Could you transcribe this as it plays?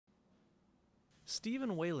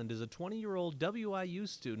Stephen Wayland is a 20-year-old WIU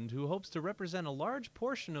student who hopes to represent a large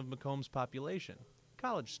portion of Macomb's population,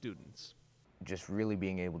 college students. Just really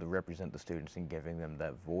being able to represent the students and giving them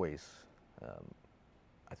that voice,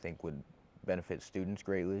 I think would benefit students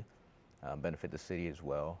greatly, benefit the city as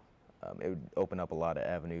well. It would open up a lot of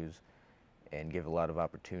avenues and give a lot of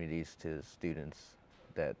opportunities to students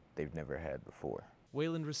that they've never had before.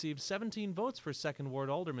 Wayland received 17 votes for 2nd Ward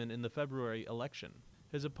alderman in the February election.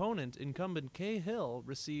 His opponent, incumbent Kay Hill,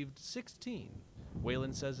 received 16.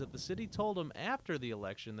 Wayland says that the city told him after the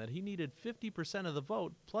election that he needed 50% of the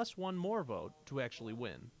vote plus one more vote to actually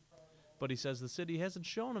win. But he says the city hasn't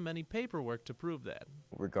shown him any paperwork to prove that.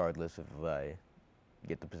 Regardless of if I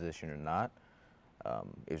get the position or not,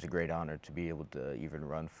 it was a great honor to be able to even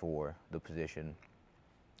run for the position.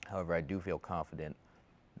 However, I do feel confident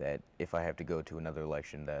that if I have to go to another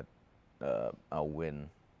election that I'll win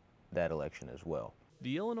that election as well.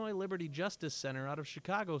 The Illinois Liberty Justice Center out of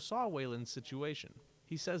Chicago saw Wayland's situation.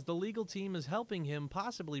 He says the legal team is helping him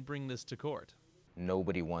possibly bring this to court.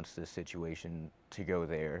 Nobody wants this situation to go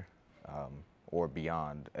there or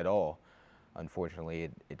beyond at all. Unfortunately,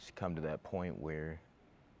 it's come to that point where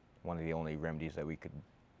one of the only remedies that we could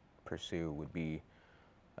pursue would be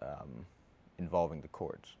involving the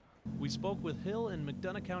courts. We spoke with Hill and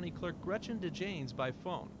McDonough County Clerk Gretchen DeJanes by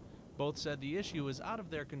phone. Both said the issue is out of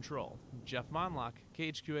their control. Jeff Monlock,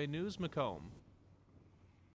 KHQA News, Macomb.